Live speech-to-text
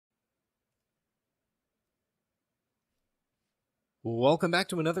Welcome back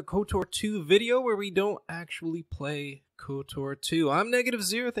to another KOTOR 2 video where we don't actually play KOTOR 2. I'm Negative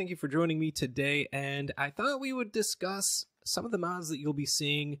Zero, thank you for joining me today, and I thought we would discuss some of the mods that you'll be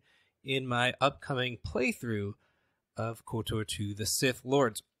seeing in my upcoming playthrough of KOTOR 2 The Sith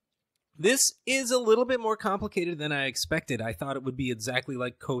Lords. This is a little bit more complicated than I expected. I thought it would be exactly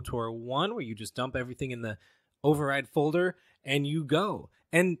like KOTOR 1, where you just dump everything in the override folder and you go.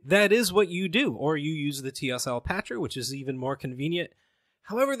 And that is what you do, or you use the TSL patcher, which is even more convenient.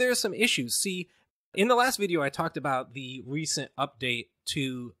 However, there are some issues. See, in the last video, I talked about the recent update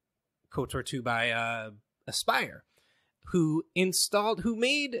to KOTOR 2 by Aspire, who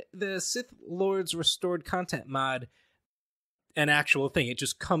made the Sith Lords Restored Content mod an actual thing. It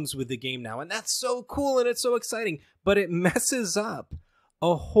just comes with the game now, and that's so cool and it's so exciting, but it messes up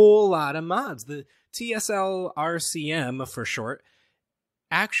a whole lot of mods. The TSL RCM, for short,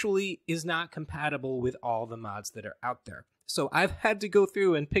 actually is not compatible with all the mods that are out there. So I've had to go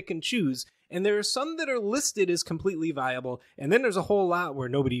through and pick and choose, and there are some that are listed as completely viable, and then there's a whole lot where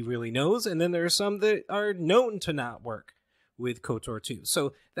nobody really knows, and then there are some that are known to not work with KOTOR 2.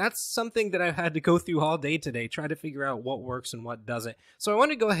 So that's something that I've had to go through all day today, try to figure out what works and what doesn't. So I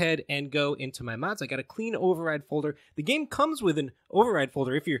want to go ahead and go into my mods. I got a clean override folder. The game comes with an override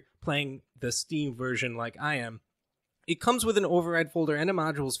folder if you're playing the Steam version like I am. It comes with an override folder and a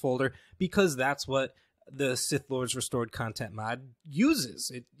modules folder because that's what the Sith Lords Restored Content mod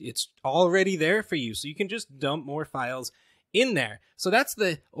uses. It's already there for you, so you can just dump more files in there. So that's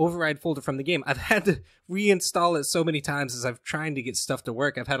the override folder from the game. I've had to reinstall it so many times as I've trying to get stuff to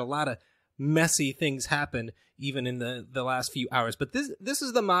work. I've had a lot of messy things happen even in the last few hours. But this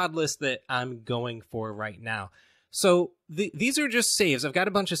is the mod list that I'm going for right now. So these are just saves. I've got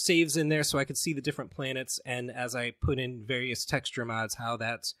a bunch of saves in there so I can see the different planets, and as I put in various texture mods, how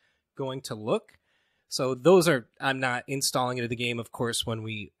that's going to look. So those are, I'm not installing into the game, of course, when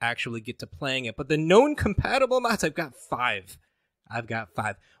we actually get to playing it. But the known compatible mods, I've got 5.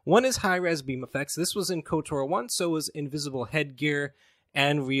 One is high-res beam effects. This was in KOTOR 1, so was invisible headgear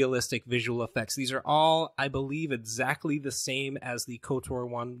and realistic visual effects. These are all, I believe, exactly the same as the KOTOR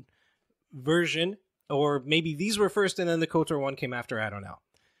 1 version. Or maybe these were first and then the KOTOR 1 came after, I don't know.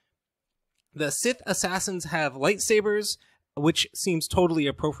 The Sith Assassins have lightsabers, which seems totally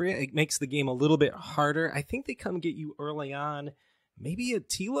appropriate. It makes the game a little bit harder. I think they come get you early on. Maybe a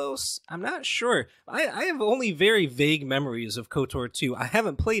Telos? I'm not sure. I have only very vague memories of KOTOR 2. I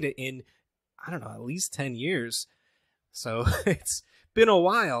haven't played it in, I don't know, at least 10 years. So it's been a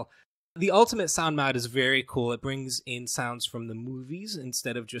while. The Ultimate Sound mod is very cool. It brings in sounds from the movies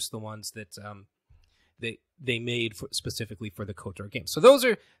instead of just the ones that they made specifically for the KOTOR game. So those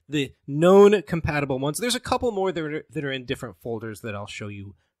are the known compatible ones. There's a couple more that are in different folders that I'll show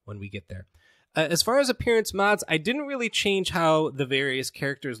you when we get there. As far as appearance mods, I didn't really change how the various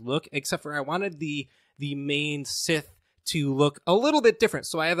characters look, except for I wanted the main Sith to look a little bit different.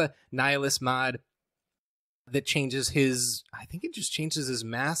 So I have a Nihilist mod that changes his, I think it just changes his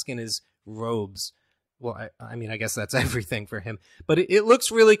mask and his robes. Well, I mean, I guess that's everything for him. But it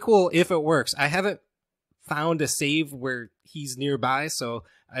looks really cool if it works. I haven't found a save where he's nearby, so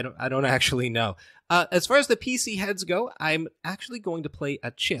I don't actually know. As far as the PC heads go, I'm actually going to play a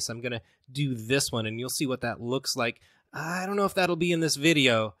Chiss. I'm going to do this one, and you'll see what that looks like. I don't know if that'll be in this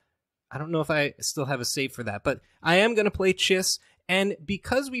video. I don't know if I still have a save for that, but I am going to play Chiss, and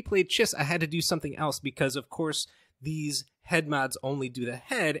because we played Chiss, I had to do something else, because, of course, these head mods only do the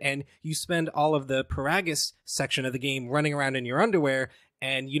head, and you spend all of the Paragus section of the game running around in your underwear,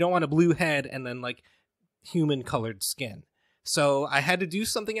 and you don't want a blue head and then, like, human colored skin. So I had to do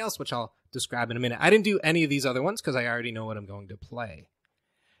something else, which I'll describe in a minute. I didn't do any of these other ones because I already know what I'm going to play.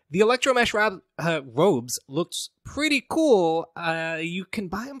 The Electromesh robes looks pretty cool. You can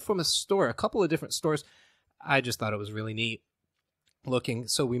buy them from a store, a couple of different stores. I just thought it was really neat looking,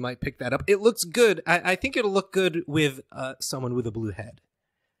 so we might pick that up. It looks good. I think it'll look good with someone with a blue head.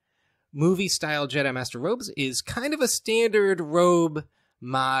 Movie style Jedi Master robes is kind of a standard robe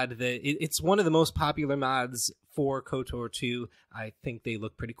mod that it's one of the most popular mods for KOTOR 2. I think they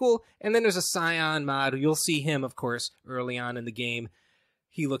look pretty cool. And then there's a Scion mod. You'll see him, of course, early on in the game.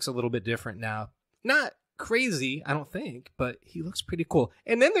 He looks a little bit different now. Not crazy, I don't think, but he looks pretty cool.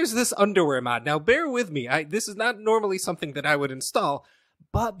 And then there's this underwear mod. Now, bear with me. This is not normally something that I would install,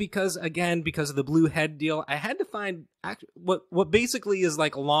 but because of the blue head deal, I had to find what basically is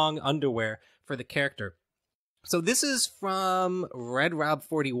like long underwear for the character. So this is from Red Rob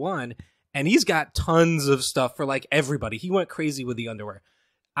 41, and he's got tons of stuff for like everybody. He went crazy with the underwear.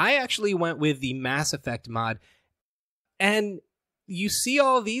 I actually went with the Mass Effect mod, and you see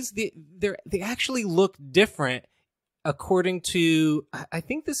all these, they actually look different according to, I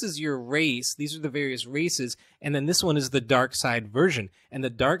think this is your race. These are the various races. And then this one is the dark side version. And the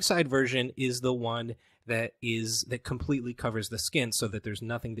dark side version is the one that completely covers the skin so that there's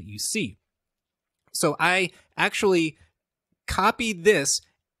nothing that you see. So I actually copied this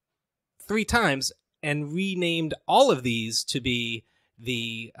 3 times and renamed all of these to be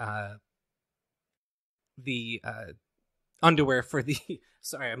the underwear for the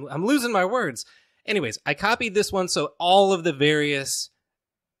sorry, I'm losing my words. Anyways, I copied this one so all of the various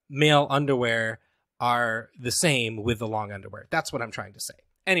male underwear are the same with the long underwear. That's what I'm trying to say.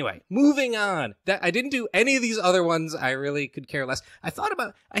 Anyway, moving on. That I didn't do any of these other ones. I really could care less. I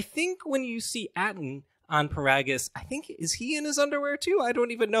think when you see Atten on Paragus, I think, is he in his underwear too? I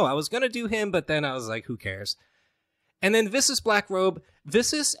don't even know. I was going to do him, but then I was like, who cares? And then Vissus Black Robe.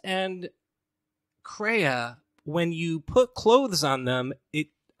 Vissus and Kreia, when you put clothes on them,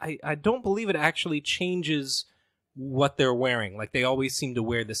 I don't believe it actually changes what they're wearing. Like, they always seem to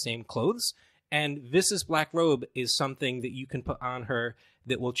wear the same clothes. And Vissus Black Robe is something that you can put on her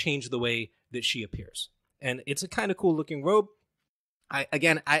that will change the way that she appears. And it's a kind of cool looking robe.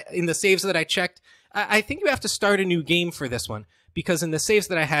 In the saves that I checked, I think you have to start a new game for this one, because in the saves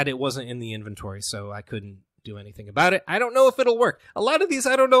that I had, it wasn't in the inventory, so I couldn't do anything about it. I don't know if it'll work. A lot of these,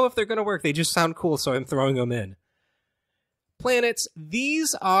 I don't know if they're going to work. They just sound cool, so I'm throwing them in. Planets,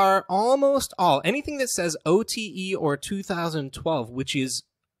 these are almost all. Anything that says OTE or 2012, which is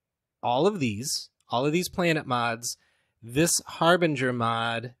all of these planet mods, this Harbinger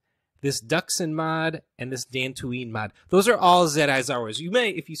mod, this Duxon mod, and this Dantooine mod. Those are all Zedizarwas. You may,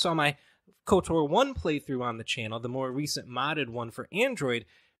 if you saw my KOTOR 1 playthrough on the channel, the more recent modded one for Android,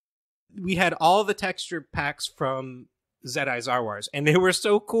 we had all the texture packs from Zedizarwars, and they were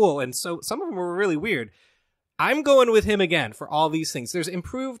so cool, and so some of them were really weird. I'm going with him again for all these things. There's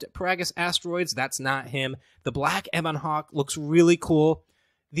improved Paragus Asteroids. That's not him. The Black Ebon Hawk looks really cool.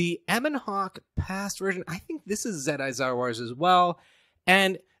 The Ebon Hawk past version, I think this is Zedizarwars as well.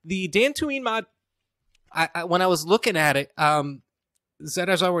 And the Dantooine mod, when I was looking at it,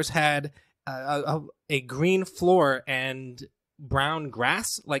 Zedizarwars had a green floor and brown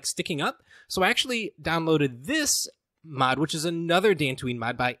grass like sticking up. So I actually downloaded this mod, which is another Dantooine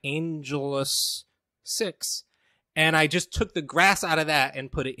mod by Angelus 6, and I just took the grass out of that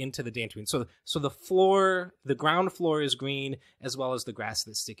and put it into the Dantooine. So the floor, the ground floor is green, as well as the grass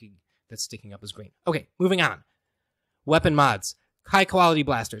that's sticking up is green. Okay, moving on. Weapon mods. High quality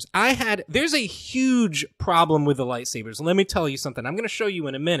blasters. There's a huge problem with the lightsabers. Let me tell you something. I'm going to show you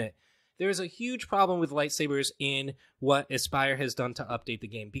in a minute. There's a huge problem with lightsabers in what Aspyr has done to update the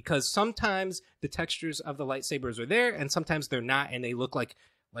game, because sometimes the textures of the lightsabers are there and sometimes they're not, and they look like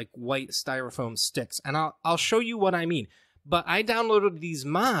white styrofoam sticks. And I'll show you what I mean. But I downloaded these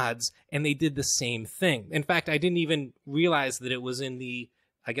mods and they did the same thing. In fact, I didn't even realize that it was in the,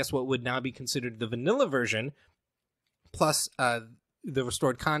 I guess what would now be considered the vanilla version, plus the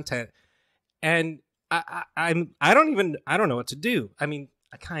restored content. And I don't know what to do. I mean,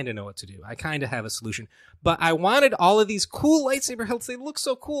 I kind of know what to do. I kind of have a solution. But I wanted all of these cool lightsaber hilts. They look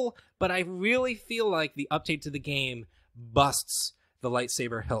so cool. But I really feel like the update to the game busts the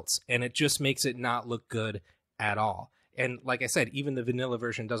lightsaber hilts, and it just makes it not look good at all. And like I said, even the vanilla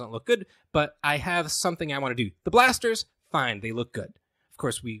version doesn't look good, but I have something I want to do. The blasters, fine, they look good. Of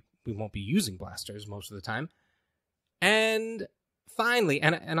course, we won't be using blasters most of the time. And finally,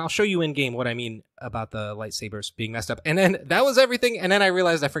 and I'll show you in game what I mean about the lightsabers being messed up. And then that was everything, and then I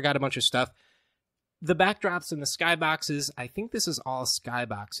realized I forgot a bunch of stuff. The backdrops and the skyboxes, I think this is all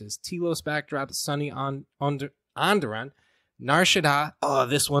skyboxes. Telos backdrop, Sunny Onderon, Nar Shaddaa. Oh,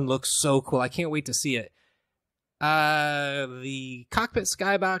 this one looks so cool. I can't wait to see it. The cockpit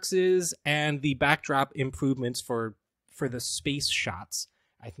skyboxes and the backdrop improvements for the space shots.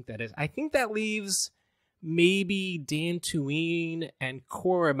 I think that leaves maybe Dantooine and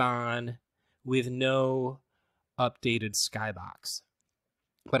Korriban with no updated skybox.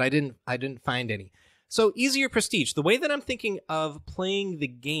 But I didn't find any. So easier prestige. The way that I'm thinking of playing the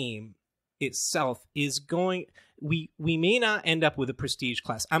game itself is going, we may not end up with a prestige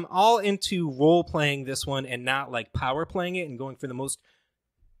class. I'm all into role playing this one and not like power playing it and going for the most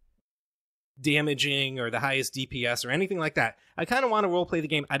damaging or the highest DPS or anything like that. I kind of want to role play the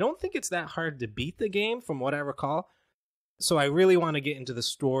game. I don't think it's that hard to beat the game from what I recall. So I really want to get into the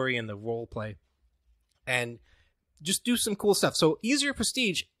story and the role play and just do some cool stuff. So easier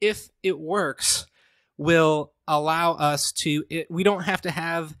prestige, if it works, will allow us to, we don't have to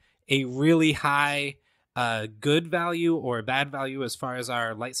have a really high good value or bad value as far as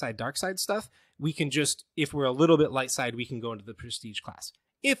our light side, dark side stuff. We can just, if we're a little bit light side, we can go into the prestige class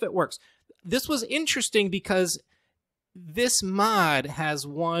if it works. This was interesting because this mod has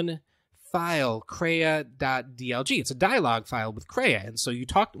one file, Kreia.dlg. It's a dialogue file with Kreia. And so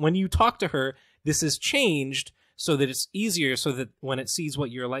when you talk to her, this is changed so that it's easier, so that when it sees what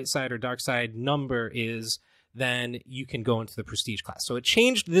your light side or dark side number is, then you can go into the prestige class. So it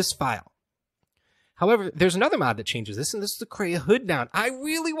changed this file. However, there's another mod that changes this, and this is the Kreia hood down. I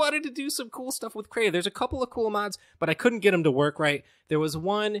really wanted to do some cool stuff with Kreia. There's a couple of cool mods, but I couldn't get them to work right. There was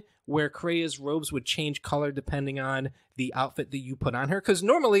one where Kreia's robes would change color depending on the outfit that you put on her. Because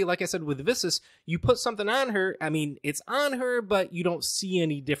normally, like I said with Vissus, you put something on her, I mean, it's on her, but you don't see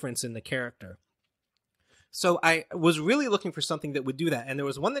any difference in the character. So I was really looking for something that would do that. And there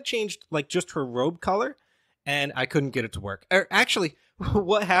was one that changed like just her robe color, and I couldn't get it to work. Actually,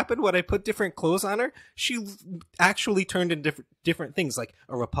 what happened when I put different clothes on her, she actually turned into different things, like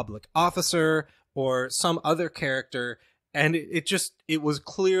a Republic officer or some other character, and it was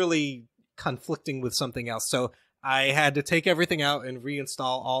clearly conflicting with something else. So I had to take everything out and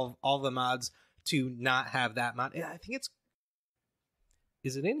reinstall all the mods to not have that mod. I think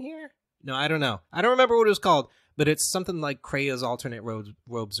is it in here? No, I don't know. I don't remember what it was called, but it's something like Kreia's alternate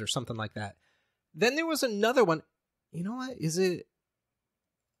robes or something like that. Then there was another one. You know what? Is it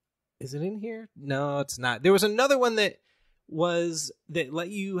in here? No, it's not. There was another one that let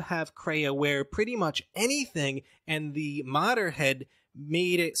you have Kreia wear pretty much anything, and the modder head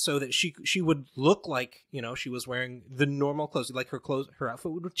made it so that she would look like, she was wearing the normal clothes. Like her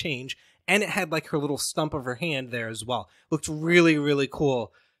outfit would change, and it had like her little stump of her hand there as well. Looked really, really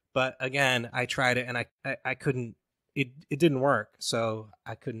cool. But again, I tried it and I couldn't. It didn't work, so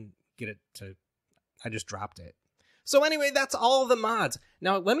I couldn't get it to. I just dropped it. So anyway, that's all the mods.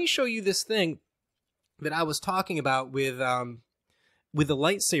 Now let me show you this thing that I was talking about with the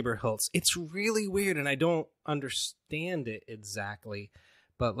lightsaber hilts. It's really weird, and I don't understand it exactly.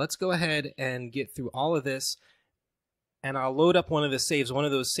 But let's go ahead and get through all of this, and I'll load up one of the saves, one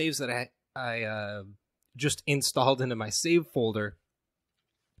of those saves that I just installed into my save folder,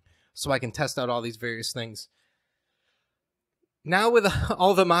 so I can test out all these various things. Now with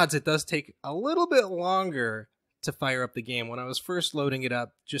all the mods, it does take a little bit longer to fire up the game. When I was first loading it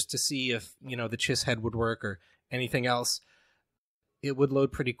up just to see if, the chiss head would work or anything else, it would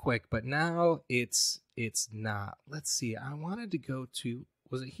load pretty quick. But now it's not. Let's see. I wanted to go to,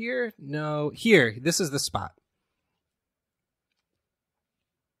 was it here? No, here. This is the spot.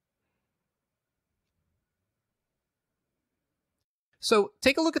 So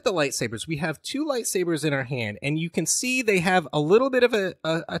take a look at the lightsabers. We have two lightsabers in our hand, and you can see they have a little bit of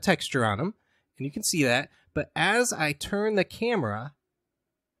a texture on them, and you can see that. But as I turn the camera,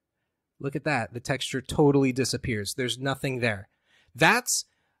 look at that. The texture totally disappears. There's nothing there. That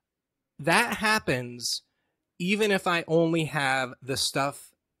happens even if I only have the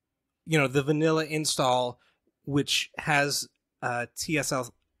stuff, the vanilla install, which has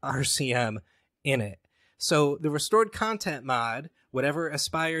TSL RCM in it. So the restored content mod, whatever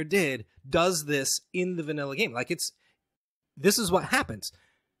Aspire did, does this in the vanilla game. Like this is what happens.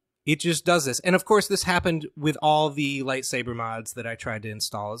 It just does this. And of course, this happened with all the lightsaber mods that I tried to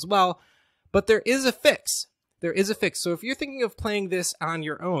install as well. But there is a fix. There is a fix. So if you're thinking of playing this on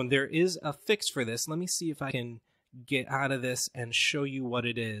your own, there is a fix for this. Let me see if I can get out of this and show you what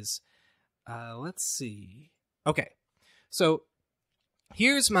it is. Let's see. Okay. So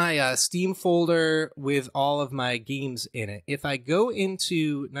here's my Steam folder with all of my games in it. If I go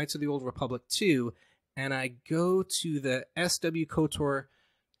into Knights of the Old Republic 2 and I go to the SW KOTOR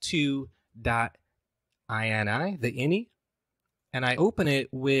 2.ini, the ini, and I open it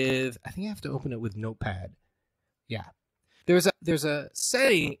with, I think I have to open it with Notepad. Yeah. There's a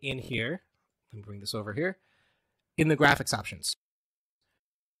setting in here. Let me bring this over here. In the graphics options.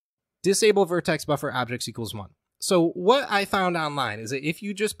 Disable vertex buffer objects equals 1. So what I found online is that if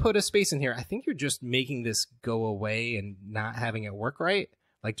you just put a space in here, I think you're just making this go away and not having it work right,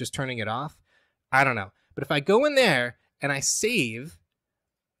 like just turning it off. I don't know. But if I go in there and I save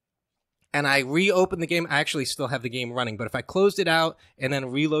and I reopen the game, I actually still have the game running. But if I closed it out and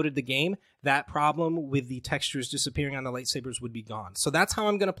then reloaded the game, that problem with the textures disappearing on the lightsabers would be gone. So that's how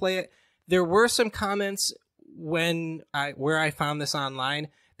I'm going to play it. There were some comments where I found this online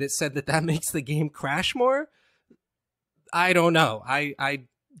that said that makes the game crash more. I don't know. I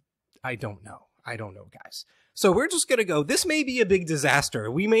don't know. I don't know, guys. So we're just going to go. This may be a big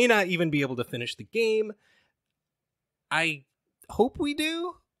disaster. We may not even be able to finish the game. I hope we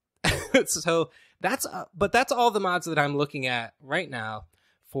do. So that's all the mods that I'm looking at right now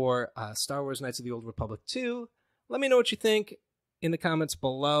for Star Wars Knights of the Old Republic 2. Let me know what you think in the comments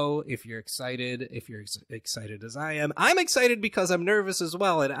below. If you're excited as I am. I'm excited because I'm nervous as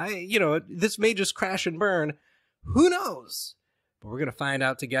well. And this may just crash and burn. Who knows? But we're going to find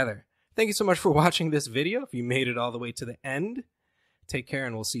out together. Thank you so much for watching this video. If you made it all the way to the end, take care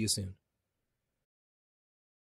and we'll see you soon.